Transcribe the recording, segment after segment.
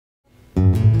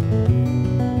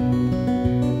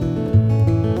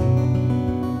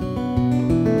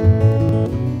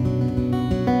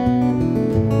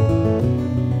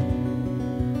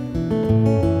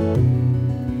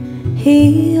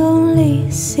He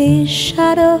only sees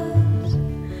shadows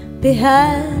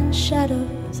behind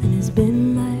shadows, and it's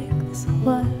been like this a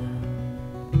while.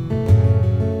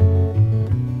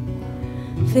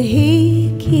 For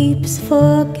he keeps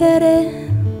forgetting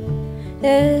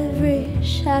every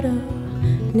shadow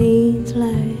needs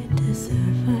light to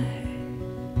survive.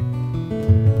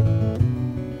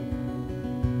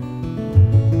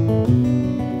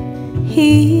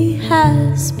 He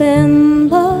has been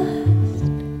lost,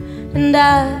 and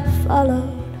I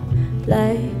followed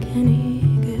like any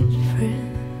good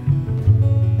friend,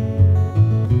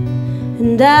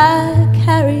 and I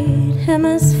carried him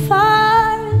as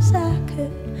far as I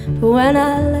could, but when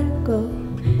I let go,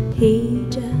 he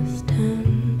just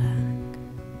turned back.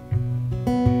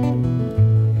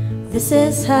 This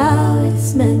is how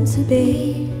it's meant to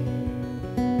be.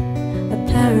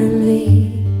 Apparently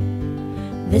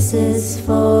this is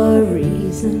for a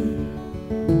reason.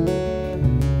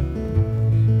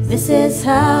 This is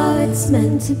how it's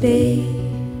meant to be,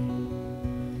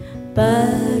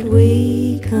 but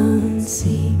we can't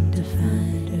seem to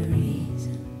find a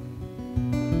reason.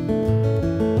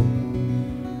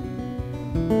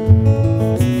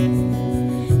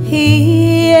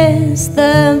 He is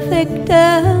the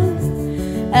victim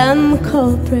and the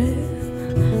culprit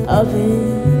of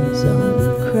his own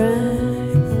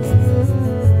crime,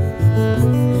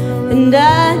 and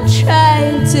I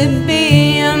tried to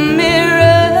be a mirror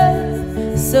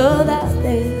so that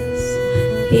this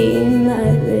he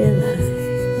might realize.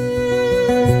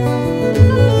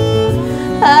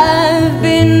 I've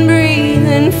been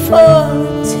breathing for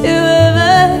two of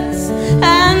us,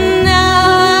 and now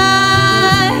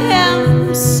I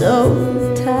am so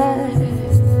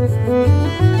tired.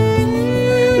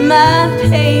 My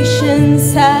patience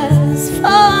has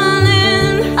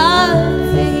fallen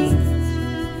half-feet,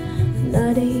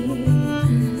 not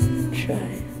even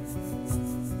trying.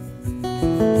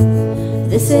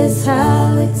 This is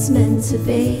how it's meant to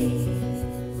be.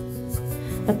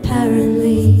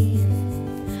 Apparently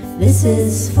this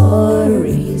is for a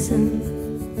reason.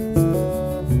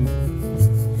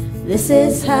 This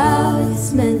is how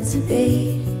it's meant to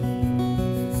be,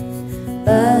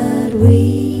 but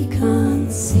we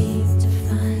can't seem to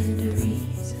find a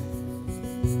reason.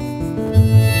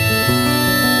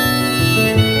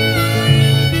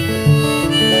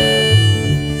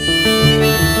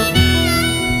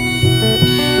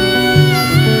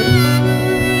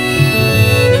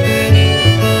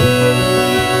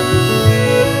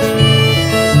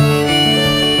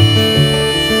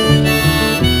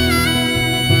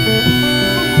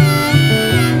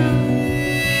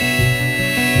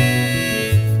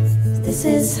 This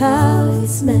is how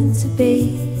it's meant to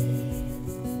be.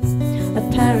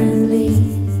 Apparently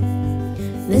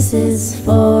this is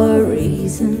for a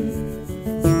reason.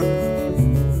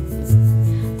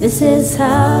 This is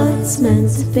how it's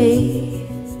meant to be,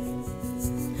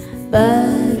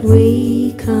 but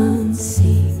we can't